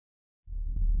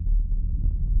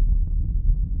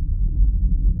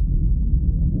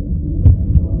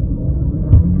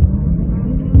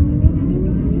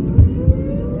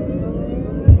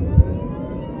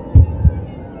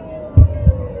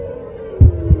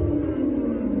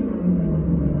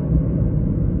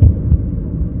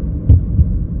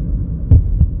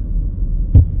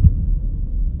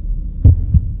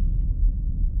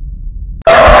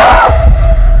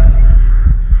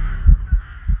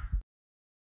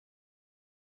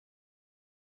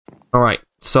Alright,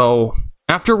 so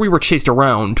after we were chased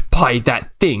around by that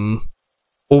thing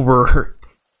over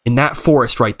in that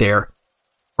forest right there,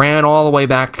 ran all the way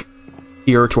back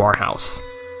here to our house.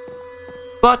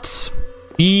 But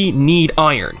we need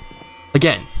iron.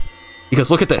 Again, because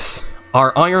look at this.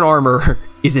 Our iron armor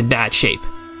is in bad shape.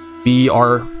 We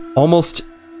are almost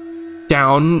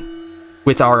down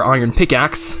with our iron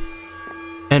pickaxe.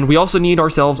 And we also need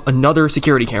ourselves another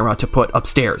security camera to put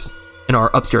upstairs in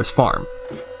our upstairs farm.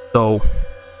 So,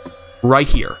 right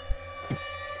here.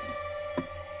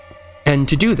 And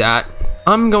to do that,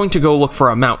 I'm going to go look for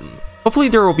a mountain. Hopefully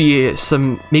there will be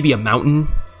maybe a mountain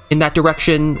in that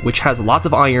direction, which has lots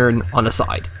of iron on the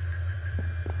side.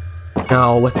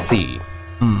 Now, let's see.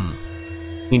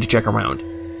 Need to check around.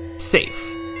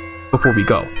 Safe. Before we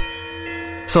go.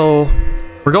 So,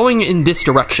 we're going in this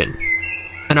direction.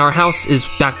 And our house is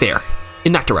back there.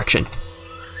 In that direction.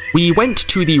 We went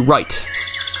to the right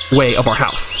way of our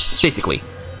house, basically.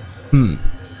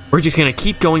 We're just gonna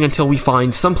keep going until we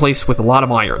find some place with a lot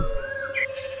of iron.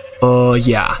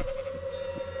 Yeah.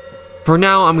 For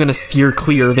now, I'm gonna steer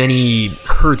clear of any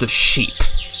herds of sheep.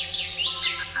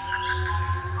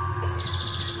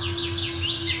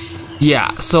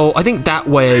 Yeah, so I think that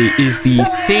way is the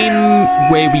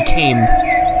same way we came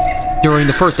during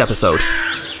the first episode,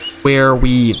 where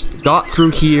we got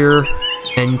through here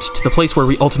and to the place where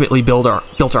we ultimately built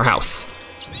our house.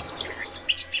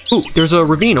 Ooh, there's a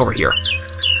ravine over here.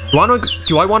 Do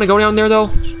I want to go down there though?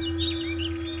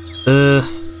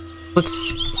 Let's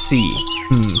see.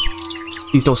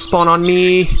 Please don't spawn on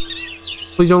me.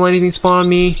 Please don't let anything spawn on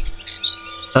me.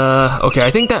 Okay,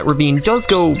 I think that ravine does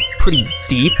go pretty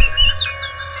deep.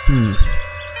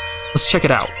 Let's check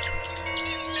it out.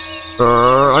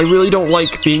 I really don't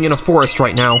like being in a forest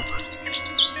right now,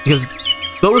 because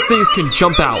those things can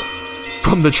jump out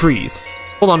from the trees.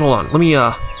 Hold on. Let me,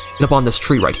 get up on this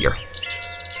tree right here.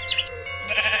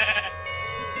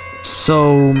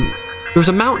 So, there's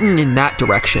a mountain in that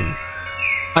direction.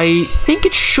 I think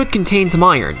it should contain some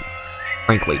iron,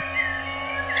 frankly.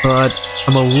 But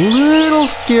I'm a little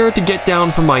scared to get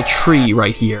down from my tree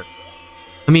right here.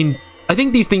 I mean, I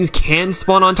think these things can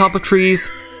spawn on top of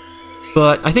trees,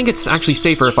 but I think it's actually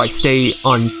safer if I stay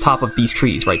on top of these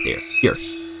trees right there. Here.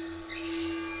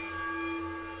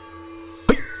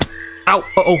 Ow!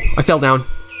 Uh-oh, I fell down.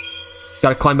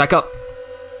 Gotta climb back up.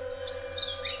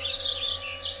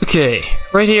 Okay,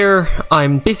 right here,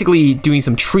 I'm basically doing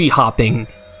some tree hopping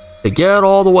to get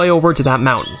all the way over to that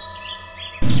mountain.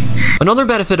 Another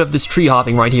benefit of this tree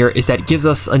hopping right here is that it gives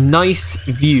us a nice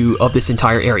view of this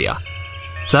entire area.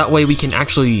 So that way we can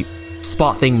actually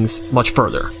spot things much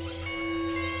further.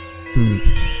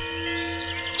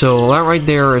 So that right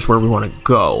there is where we want to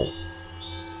go.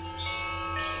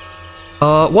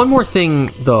 One more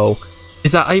thing, though,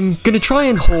 is that I'm gonna try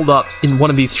and hold up in one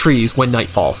of these trees when night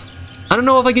falls. I don't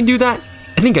know if I can do that.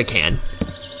 I think I can.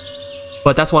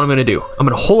 But that's what I'm gonna do. I'm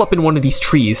gonna hole up in one of these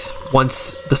trees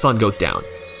once the sun goes down.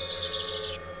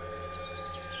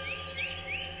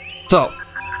 So,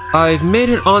 I've made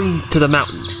it onto the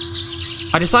mountain.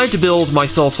 I decided to build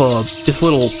myself this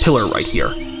little pillar right here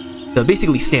to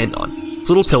basically stand on. This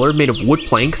little pillar made of wood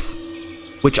planks,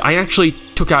 which I actually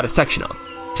took out a section of.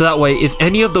 So that way, if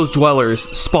any of those dwellers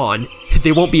spawn,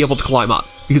 they won't be able to climb up.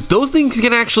 Because those things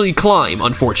can actually climb,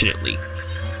 unfortunately.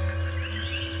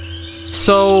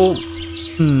 So,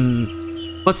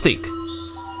 let's think.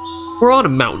 We're on a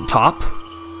mountaintop.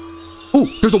 Ooh,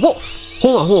 there's a wolf!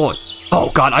 Hold on. Oh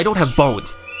god, I don't have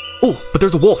bones. Oh, but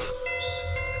there's a wolf.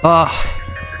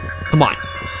 Come on.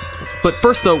 But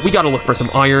first though, we gotta look for some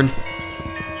iron.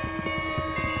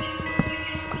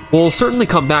 We'll certainly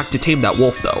come back to tame that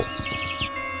wolf though.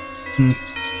 You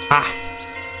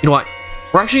know what?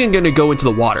 We're actually gonna go into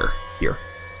the water here.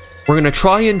 We're gonna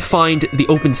try and find the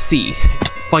open sea.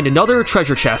 Find another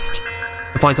treasure chest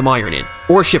to find some iron in.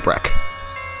 Or a shipwreck.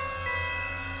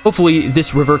 Hopefully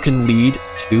this river can lead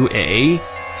to a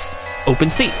open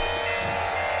sea.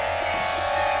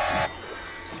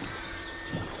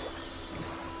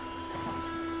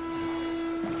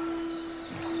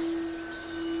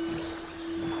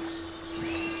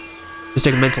 Just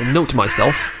take a mental note to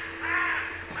myself.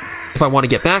 If I want to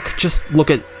get back, just look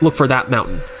for that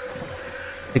mountain.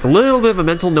 Take a little bit of a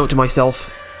mental note to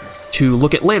myself to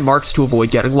look at landmarks to avoid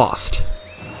getting lost.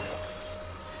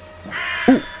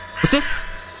 Ooh, what's this?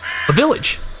 A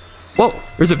village! Whoa,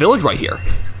 there's a village right here.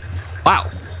 Wow.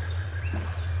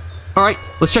 Alright,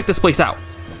 let's check this place out.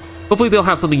 Hopefully they'll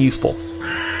have something useful.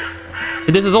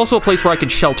 And this is also a place where I can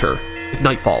shelter if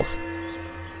night falls.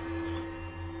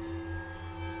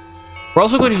 We're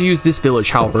also going to use this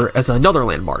village, however, as another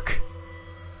landmark.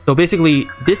 So basically,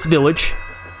 this village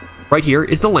right here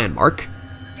is the landmark.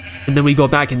 And then we go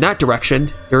back in that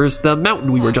direction. There's the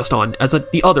mountain we were just on as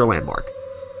the other landmark.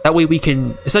 That way we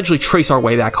can essentially trace our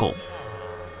way back home.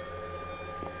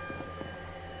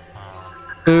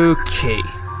 Okay.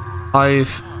 I've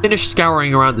finished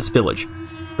scouring around this village.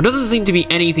 There doesn't seem to be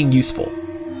anything useful.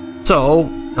 So,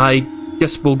 I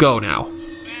guess we'll go now.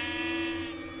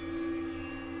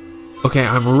 Okay,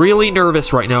 I'm really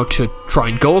nervous right now to try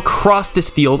and go across this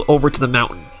field over to the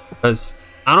mountain. Because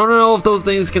I don't know if those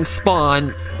things can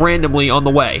spawn randomly on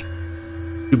the way.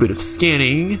 Do a bit of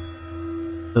scanning.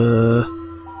 A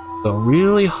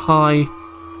really high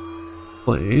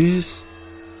place.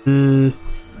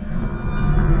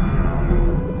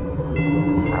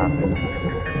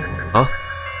 Huh?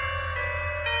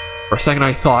 For a second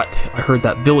I thought I heard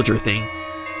that villager thing.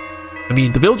 I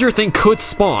mean, the villager thing could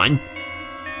spawn.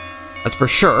 That's for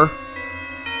sure.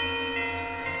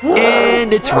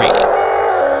 And it's raining.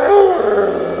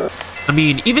 I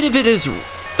mean, even if it is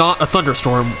not a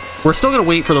thunderstorm, we're still gonna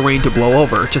wait for the rain to blow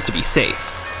over just to be safe.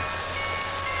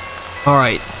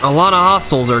 Alright, a lot of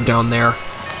hostiles are down there.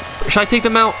 Should I take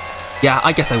them out? Yeah,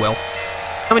 I guess I will.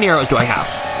 How many arrows do I have?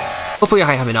 Hopefully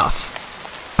I have enough.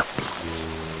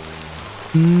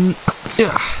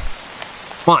 Yeah.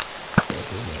 Come on.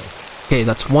 Okay,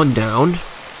 that's one down.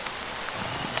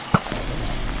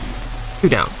 2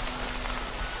 down.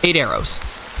 8 arrows.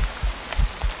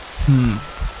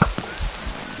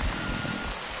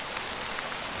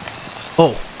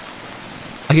 Oh.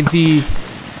 I can see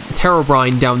it's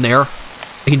Herobrine down there.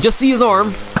 I can just see his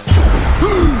arm.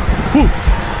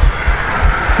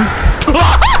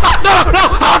 No!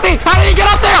 How did he get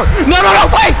up there? No,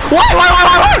 please! Why?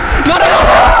 No!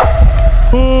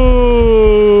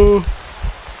 Oh.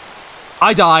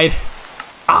 I died.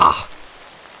 Ah.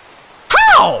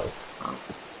 How?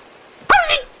 How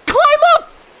did he climb up?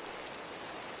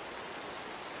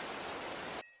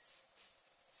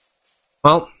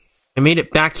 Well, I made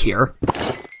it back here.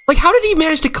 Like, how did he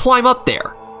manage to climb up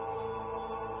there?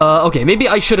 Okay, maybe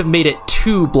I should have made it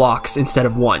 2 blocks instead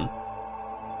of 1.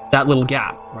 That little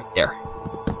gap right there.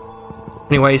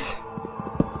 Anyways.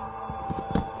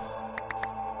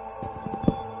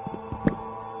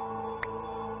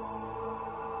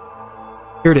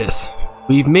 Here it is.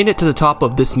 We've made it to the top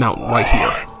of this mountain right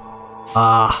here.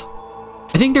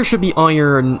 I think there should be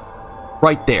iron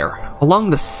right there,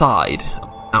 along the side of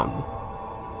the mountain.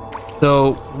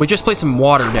 So, we just place some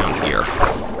water down here.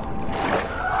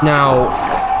 Now,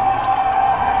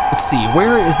 let's see,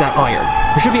 where is that iron?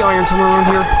 There should be iron somewhere around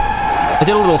here. I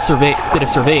did a little bit of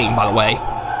surveying, by the way.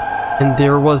 And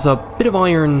there was a bit of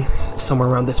iron somewhere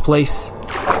around this place.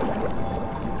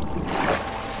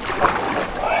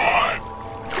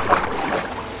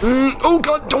 Oh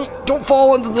god, don't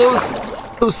fall into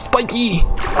those spiky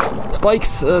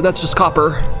spikes. That's just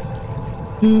copper.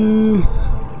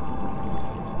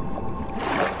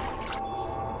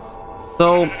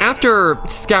 So, after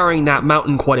scouring that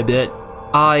mountain quite a bit,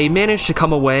 I managed to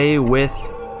come away with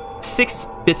 6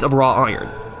 bits of raw iron.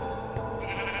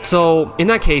 So, in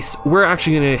that case, we're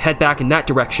actually going to head back in that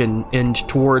direction and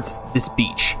towards this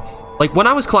beach. Like, when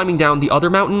I was climbing down the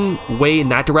other mountain, way in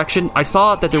that direction, I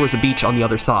saw that there was a beach on the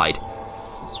other side.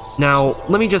 Now,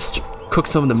 let me just cook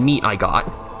some of the meat I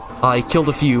got. I killed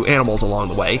a few animals along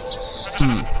the way.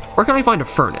 Where can I find a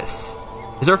furnace?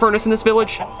 Is there a furnace in this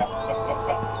village?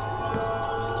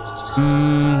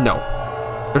 No.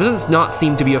 There does not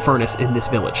seem to be a furnace in this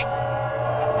village.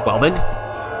 Well then,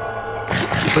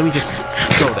 let me just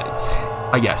go then,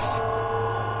 I guess.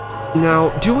 Now,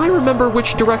 do I remember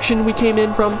which direction we came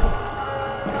in from?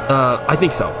 I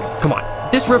think so. Come on.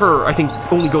 This river, I think,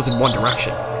 only goes in one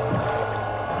direction.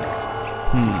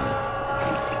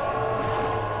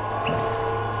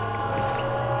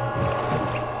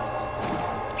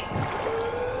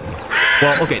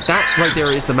 Well, okay, that right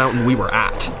there is the mountain we were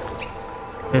at.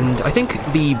 And I think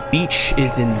the beach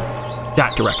is in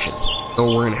that direction.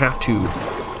 So we're gonna have to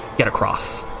get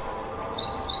across.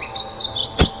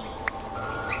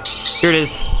 Here it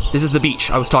is. This is the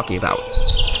beach I was talking about.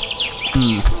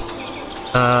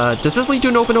 Does this lead to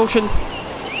an open ocean?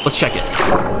 Let's check it.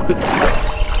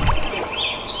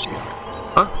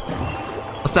 Huh?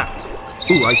 What's that?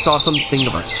 Ooh, I saw something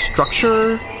of a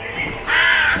structure.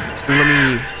 Let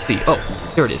me see. Oh,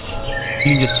 there it is.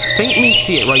 You can just faintly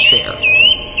see it right there.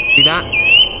 See that?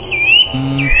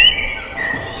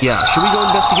 Yeah, should we go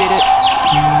investigate it?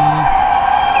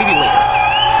 Maybe later.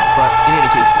 But in any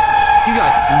case, you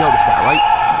guys noticed that, right?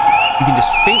 You can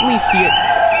just faintly see it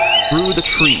through the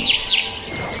trees.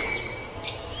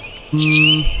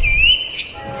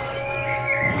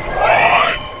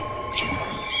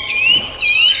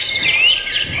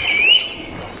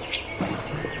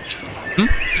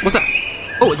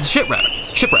 Oh, it's a shipwreck.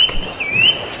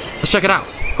 Let's check it out.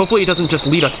 Hopefully it doesn't just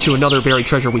lead us to another buried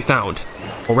treasure we found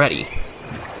already.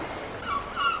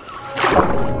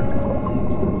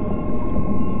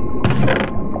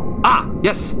 Ah,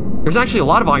 yes. There's actually a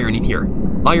lot of iron in here.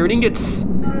 Iron ingots.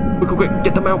 Quick,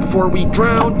 get them out before we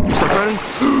drown. Start drowning.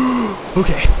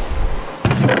 Okay.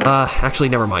 Actually,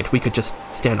 never mind. We could just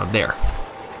stand on there.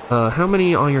 How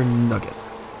many iron nuggets?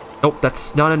 Nope,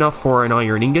 that's not enough for an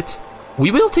iron ingot. We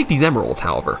will take these emeralds,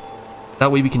 however.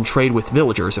 That way we can trade with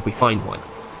villagers if we find one.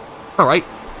 Alright.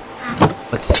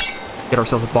 Let's get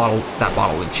ourselves that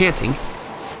bottle enchanting.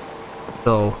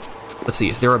 So, let's see,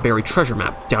 is there a buried treasure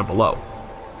map down below?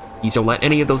 Please don't let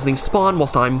any of those things spawn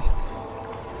whilst I'm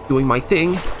doing my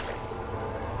thing.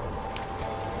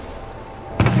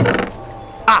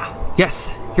 Ah,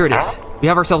 yes, here it is. We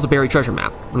have ourselves a buried treasure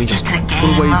map. Let me just put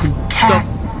away some stuff.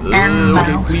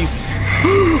 Okay, please.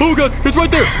 Oh god, it's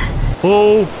right there!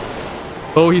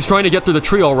 Oh, he's trying to get through the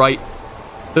tree, all right.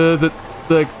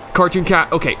 The cartoon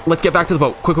cat. Okay, let's get back to the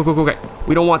boat. Quick. Okay.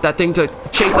 We don't want that thing to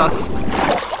chase us.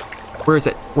 Where is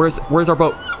it? Where's our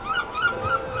boat?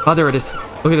 Oh, there it is.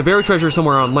 Okay, the buried treasure is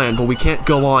somewhere on land, but we can't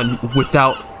go on with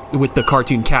the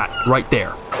cartoon cat right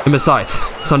there. And besides,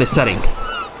 the sun is setting.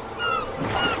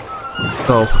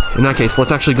 So, in that case,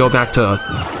 let's actually go back to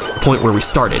the point where we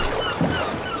started.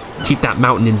 Keep that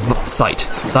mountain in sight,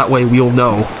 so that way we'll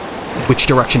know which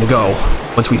direction to go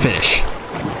once we finish.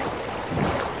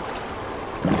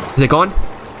 Is it gone?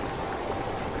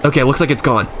 Okay, looks like it's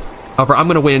gone. However, I'm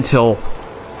gonna wait until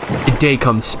the day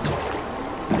comes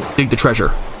to dig the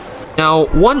treasure. Now,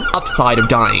 one upside of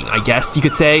dying, I guess you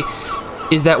could say,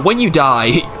 is that when you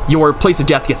die, your place of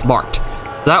death gets marked.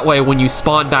 That way, when you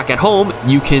spawn back at home,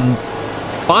 you can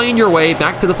find your way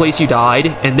back to the place you died,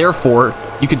 and therefore,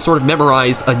 you can sort of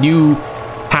memorize a new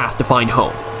path to find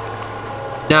home.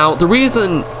 Now, the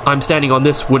reason I'm standing on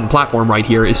this wooden platform right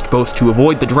here is both to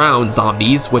avoid the drowned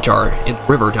zombies, which are in the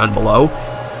river down below,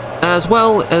 as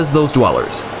well as those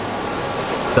dwellers.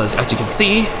 Because, as you can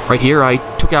see, right here, I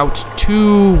took out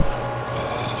two...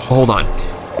 Hold on.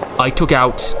 I took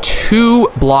out 2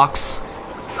 blocks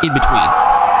in between.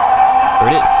 There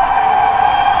it is.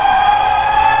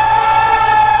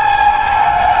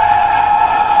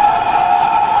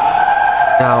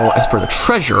 Now, as for the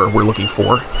treasure we're looking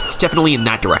for, it's definitely in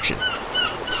that direction.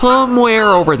 Somewhere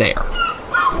over there.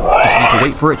 Just need to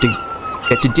wait for it to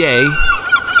get to day,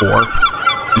 or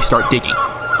we start digging.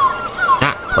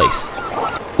 That place.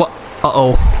 What?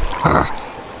 Uh-oh.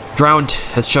 Drowned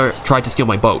has tried to steal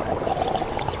my boat.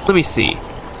 Let me see.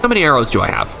 How many arrows do I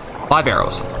have? 5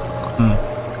 arrows.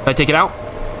 Can I take it out?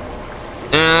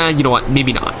 You know what?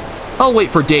 Maybe not. I'll wait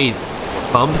for day to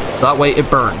come, so that way it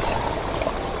burns.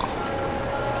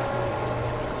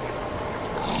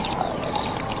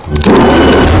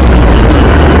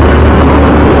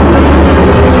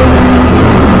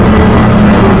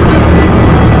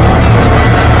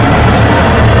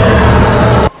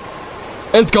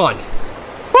 And it's gone.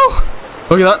 Whew.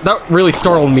 Okay, that really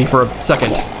startled me for a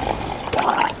second.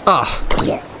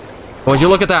 Would you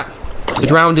look at that? The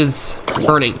drowned is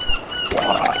burning.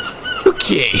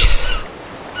 Okay.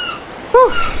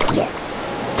 Whew.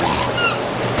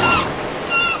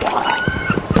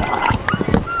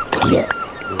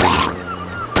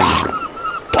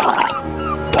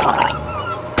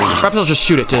 Perhaps I'll just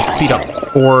shoot it to speed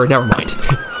up, or never mind.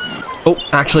 Oh,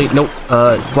 actually, nope.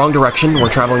 Wrong direction. We're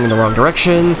traveling in the wrong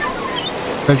direction.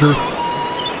 Treasure.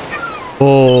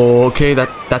 Oh, okay,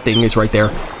 that thing is right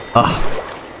there.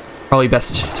 Probably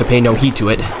best to pay no heed to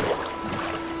it.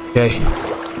 Okay.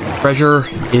 Treasure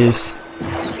is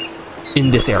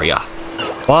in this area.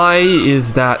 Why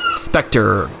is that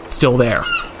specter still there?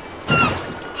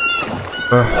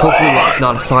 Hopefully that's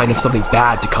not a sign of something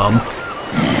bad to come.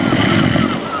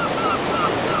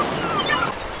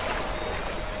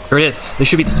 There it is. This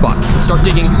should be the spot. Let's start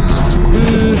digging.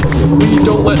 Please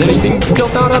don't let anything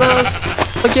jump out at us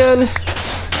again.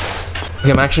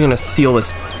 Okay, I'm actually gonna seal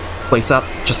this place up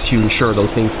just to ensure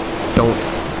those things don't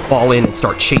fall in and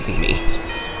start chasing me.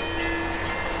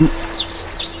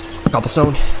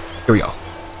 Cobblestone. Here we go.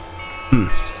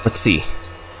 Let's see.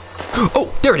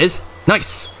 Oh, there it is.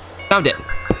 Nice. Found it.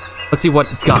 Let's see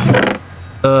what it's got.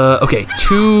 Okay,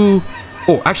 2...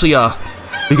 Oh, actually,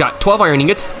 we got 12 iron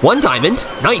ingots, 1 diamond.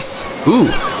 Nice. Ooh.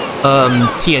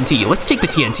 TNT. Let's take the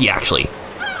TNT, actually.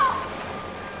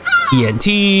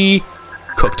 TNT.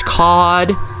 Cooked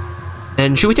cod.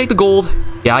 And should we take the gold?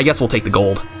 Yeah, I guess we'll take the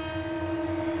gold.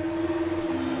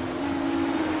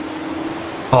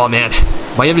 Oh, man.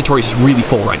 My inventory is really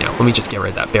full right now. Let me just get rid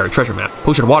of that buried treasure map.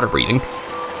 Potion of water breathing.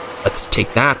 Let's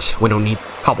take that. We don't need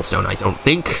cobblestone, I don't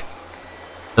think.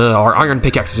 Our iron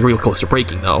pickaxe is real close to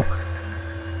breaking, though.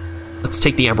 Let's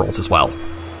take the emeralds as well.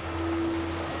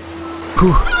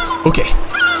 Whew. Okay.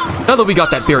 Now that we got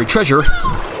that buried treasure,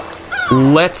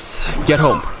 let's get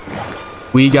home.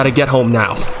 We gotta get home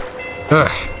now.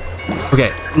 Ugh.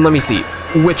 Okay, let me see.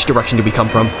 Which direction did we come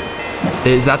from?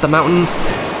 Is that the mountain?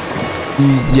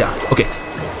 Yeah, okay.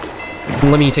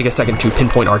 Let me take a second to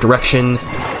pinpoint our direction.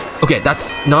 Okay,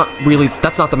 that's not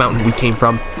the mountain we came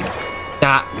from.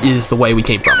 That is the way we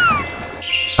came from.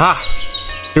 Ah,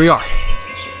 here we are.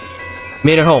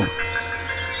 Made it home.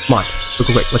 Come on,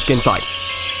 quick, let's get inside.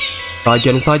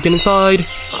 Get inside. Come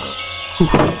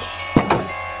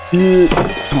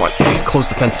on, close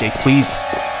the fence gates, please.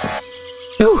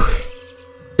 Whew.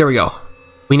 There we go.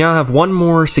 We now have one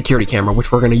more security camera,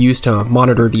 which we're going to use to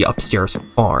monitor the upstairs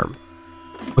farm.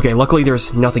 Okay, luckily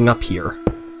there's nothing up here.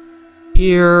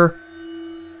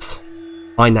 Let's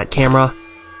find that camera.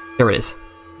 There it is.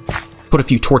 Put a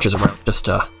few torches around just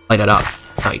to light it up.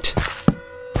 Right.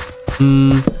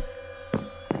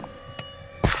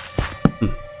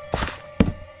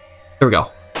 There we go.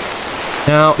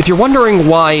 Now, if you're wondering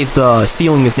why the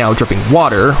ceiling is now dripping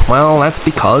water, well, that's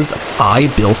because I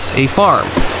built a farm.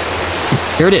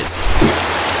 Here it is.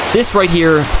 This right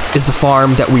here is the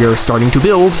farm that we are starting to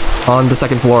build on the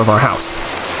second floor of our house.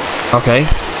 Okay.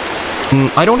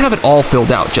 I don't have it all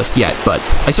filled out just yet, but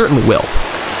I certainly will.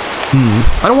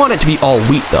 I don't want it to be all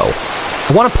wheat, though.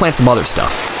 I want to plant some other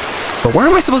stuff. But where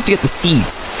am I supposed to get the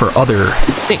seeds for other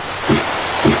things?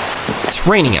 It's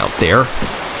raining out there.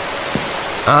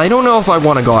 I don't know if I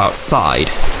want to go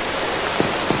outside.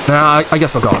 Nah, I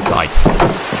guess I'll go outside.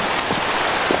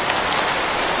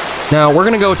 Now, we're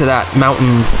going to go to that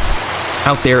mountain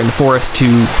out there in the forest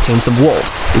to tame some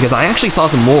wolves, because I actually saw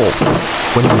some wolves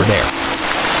when we were there.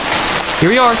 Here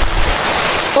we are.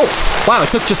 Oh, wow, it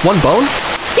took just one bone?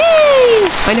 Yay!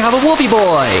 I now have a wolfie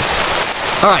boy.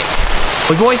 All right,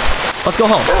 boy, let's go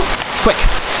home. Quick,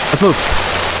 let's move.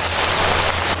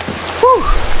 Whew,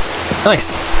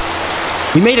 nice.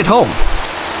 We made it home.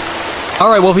 All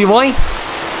right, wolfie boy,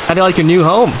 how do you like your new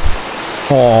home?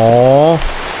 Aww.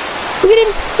 Look at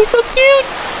him, he's so cute!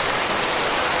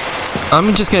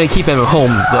 I'm just gonna keep him at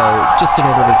home, though, just in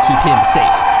order to keep him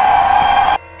safe.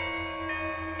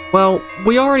 Well,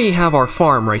 we already have our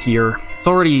farm right here. It's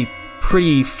already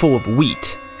pretty full of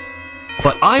wheat.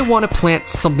 But I want to plant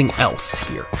something else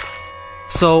here.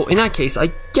 So, in that case,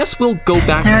 I guess we'll go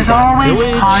back to that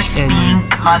village and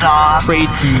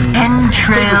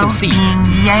trade for some seeds.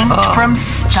 From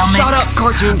stomachs, shut up,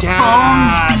 cartoon cat!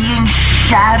 Bones being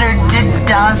shattered to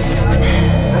dust.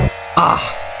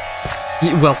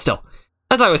 Well, still,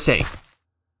 as I was saying,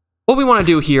 what we want to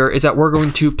do here is that we're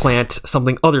going to plant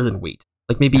something other than wheat.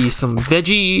 Like maybe some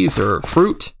veggies or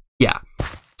fruit. Yeah.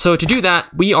 So to do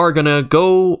that, we are gonna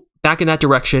go back in that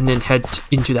direction and head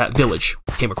into that village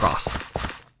we came across.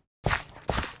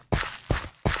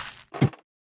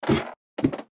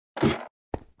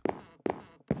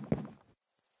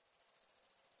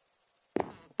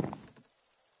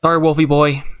 Sorry, Wolfie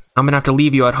boy. I'm gonna have to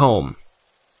leave you at home.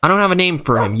 I don't have a name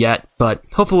for him yet, but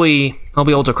hopefully I'll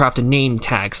be able to craft a name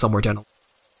tag somewhere down the line.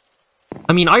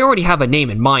 I mean, I already have a name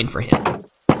in mind for him.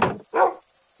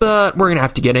 But we're gonna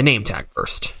have to get a name tag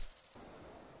first.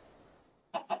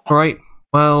 Alright,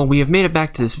 well, we have made it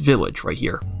back to this village right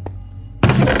here.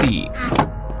 Let's see.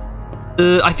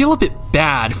 I feel a bit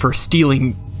bad for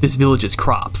stealing this village's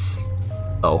crops.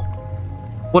 Oh.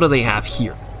 What do they have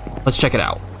here? Let's check it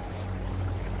out.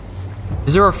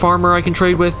 Is there a farmer I can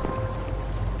trade with?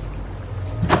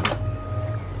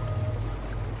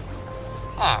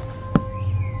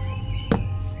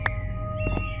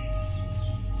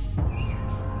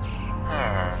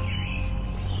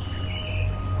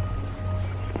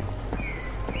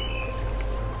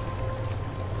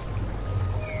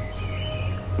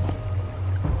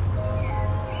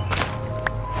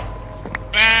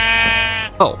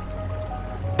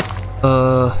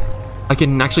 I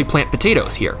can actually plant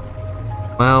potatoes here.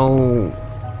 Well,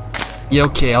 yeah,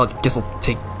 okay, I guess I'll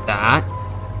take that.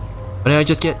 What did I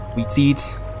just get? Wheat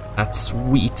seeds? That's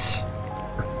wheat.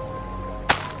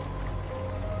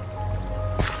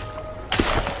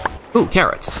 Ooh,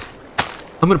 carrots.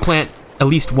 I'm gonna plant at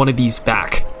least one of these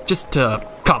back, just to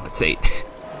compensate.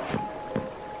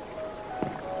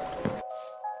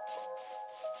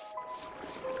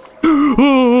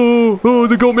 Oh,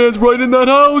 the goat man's right in that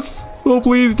house! Oh,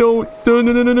 please don't.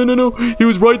 No. He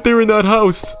was right there in that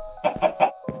house.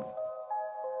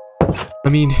 I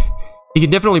mean, he can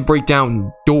definitely break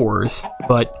down doors,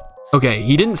 but okay,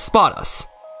 he didn't spot us.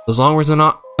 As long as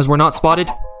we're not spotted,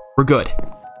 we're good.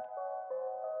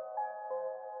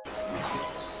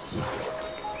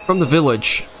 from the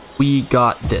village, we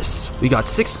got this. We got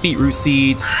 6 beetroot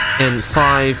seeds and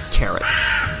 5 carrots.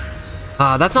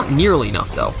 That's not nearly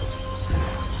enough, though.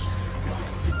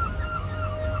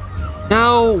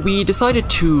 Now, we decided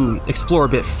to explore a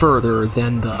bit further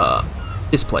than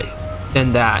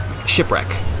than that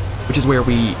shipwreck, which is where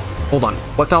we... Hold on,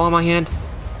 what fell on my hand?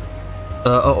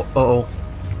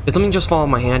 Did something just fall on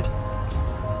my hand?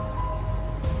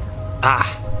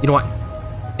 You know what?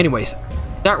 Anyways,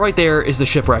 that right there is the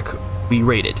shipwreck we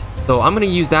raided. So I'm gonna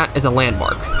use that as a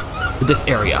landmark for this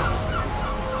area.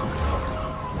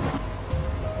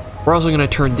 We're also gonna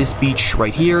turn this beach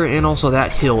right here and also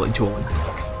that hill into a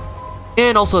landmark.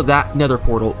 And also that nether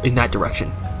portal in that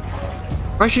direction.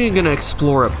 We're actually gonna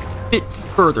explore a bit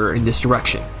further in this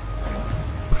direction.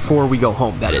 Before we go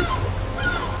home, that is.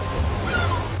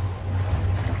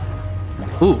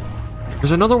 Ooh,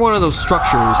 there's another one of those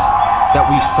structures that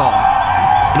we saw.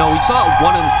 You know, we saw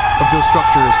one of those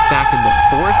structures back in the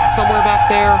forest somewhere back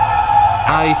there.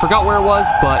 I forgot where it was,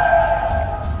 but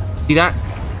see that?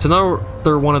 It's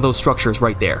another one of those structures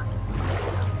right there.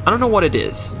 I don't know what it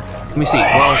is. Let me see.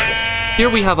 Well, here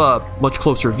we have a much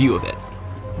closer view of it.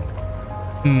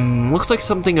 Looks like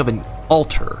something of an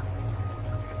altar.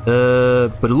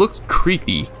 But it looks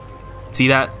creepy. See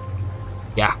that?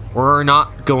 Yeah, we're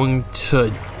not going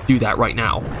to do that right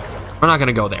now. We're not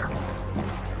gonna go there.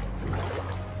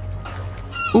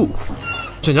 Ooh,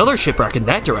 there's another shipwreck in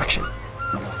that direction.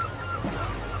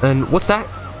 And what's that?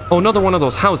 Oh, another one of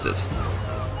those houses.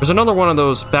 There's another one of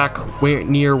those back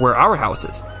near where our house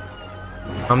is.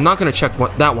 I'm not gonna check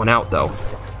that one out though.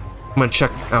 I'm gonna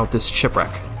check out this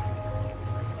shipwreck.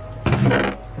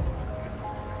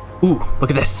 Ooh, look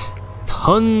at this.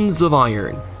 Tons of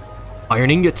iron. Iron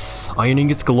ingots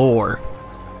galore.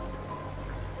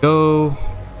 Go,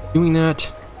 doing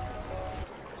that.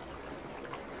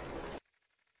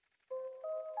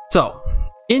 So,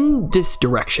 in this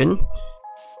direction,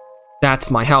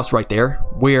 that's my house right there,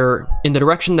 where in the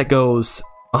direction that goes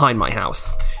behind my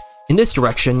house. In this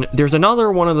direction, there's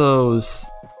another one of those,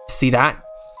 see that?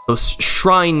 Those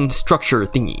shrine structure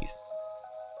thingies.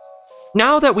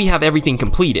 Now that we have everything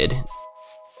completed,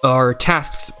 our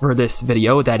tasks for this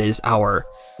video, that is our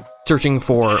searching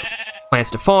for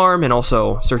plants to farm and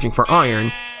also searching for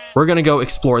iron, we're gonna go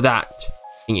explore that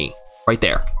thingy right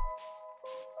there.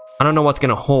 I don't know what it's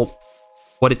gonna hold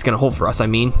for us, I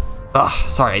mean. Ugh,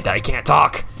 sorry that I can't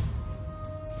talk.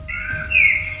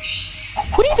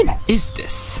 What even is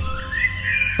this?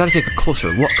 Gotta take a closer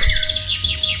look.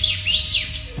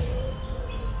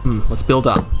 Let's build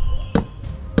up.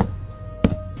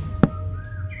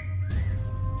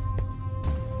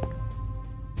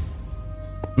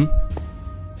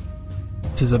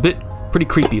 This is pretty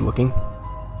creepy looking.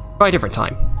 Try a different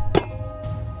time.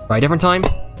 Try a different time.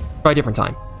 Try a different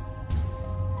time.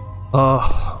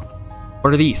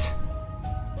 What are these?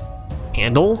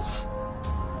 Handles?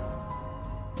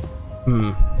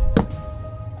 I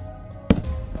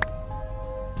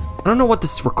don't know what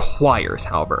this requires,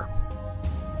 however.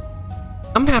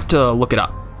 I'm gonna have to look it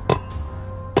up.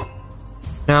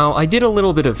 Now, I did a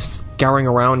little bit of scouring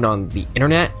around on the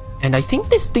internet, and I think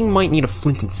this thing might need a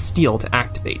flint and steel to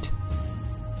activate.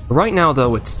 Right now,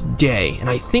 though, it's day, and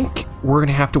I think we're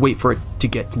gonna have to wait for it to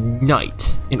get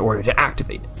night in order to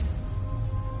activate it.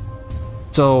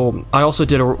 So, I also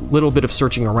did a little bit of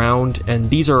searching around, and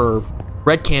these are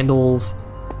red candles.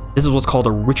 This is what's called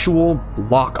a ritual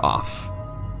block off.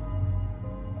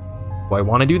 Do I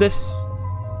want to do this?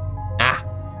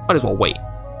 Might as well wait.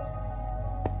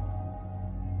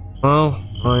 Well,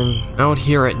 I'm out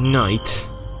here at night.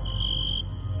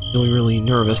 Really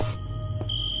nervous.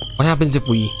 What happens if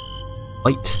we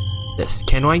light this?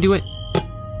 Can I do it?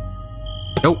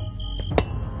 Nope.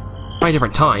 Try a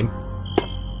different time.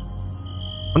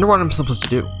 Wonder what I'm supposed to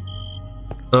do.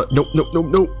 Nope.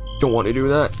 Don't want to do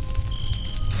that.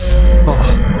 Oh.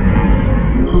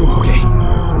 Ooh, okay.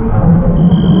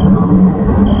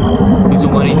 Please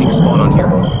don't let anything spawn on here.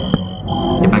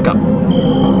 Get back up.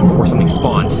 Or something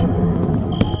spawns.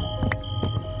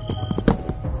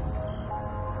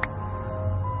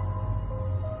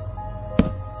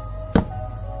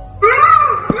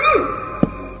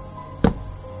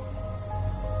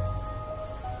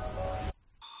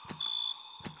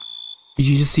 Did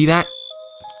you just see that?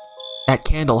 That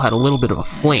candle had a little bit of a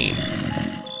flame.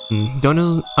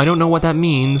 I don't know what that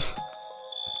means.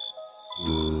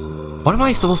 What am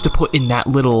I supposed to put in that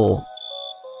little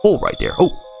hole right there?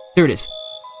 Oh, there it is.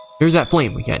 There's that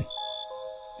flame again.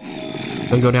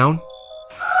 Can I go down?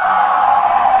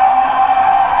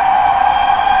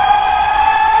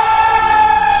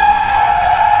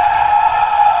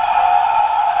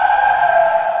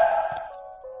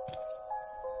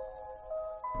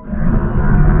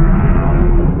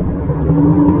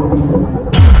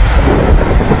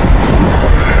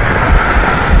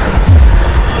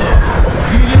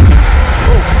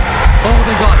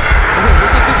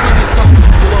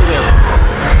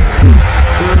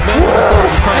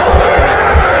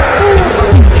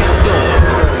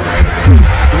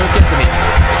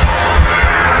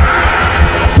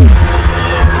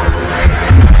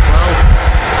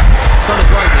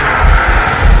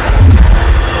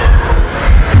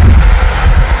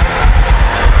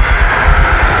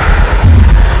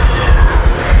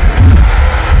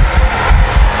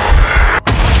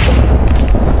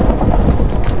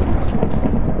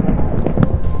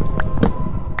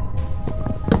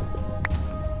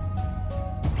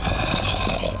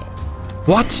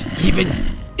 What even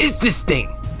is this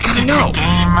thing? Gotta know. It's a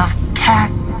game of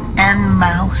cat and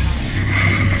mouse.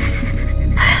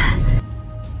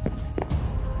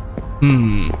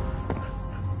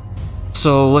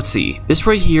 So let's see. This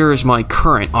right here is my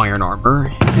current iron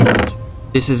armor. And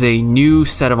this is a new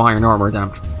set of iron armor that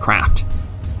I'm trying to craft.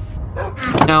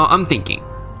 Now I'm thinking,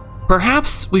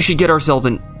 perhaps we should get ourselves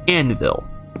an anvil.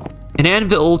 An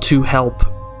anvil to help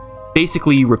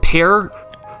basically repair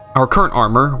our current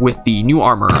armor with the new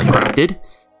armor I crafted,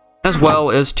 as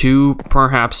well as to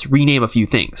perhaps rename a few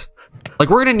things. Like,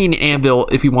 we're gonna need an anvil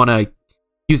if we want to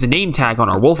use a name tag on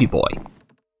our Wolfie boy.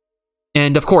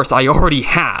 And of course, I already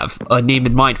have a name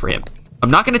in mind for him. I'm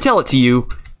not gonna tell it to you.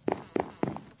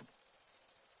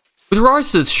 With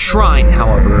regards to this shrine,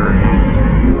 however,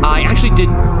 I actually did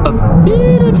a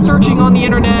bit of searching on the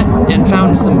internet and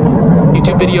found some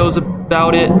YouTube videos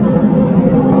about it.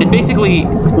 And basically,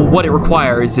 what it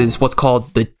requires is what's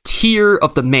called the Tear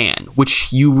of the Man,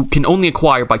 which you can only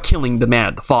acquire by killing the Man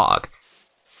of the Fog.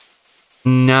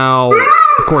 Now,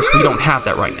 of course, we don't have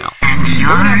that right now. We're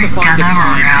gonna have to find the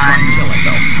time to try and kill it,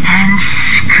 though. And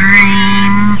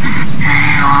scream.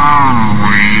 They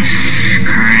always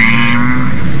scream.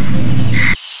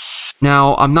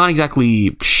 Now, I'm not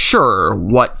exactly sure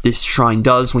what this shrine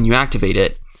does when you activate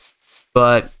it,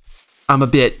 but I'm a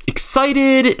bit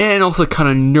excited and also kind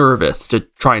of nervous to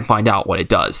try and find out what it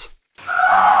does.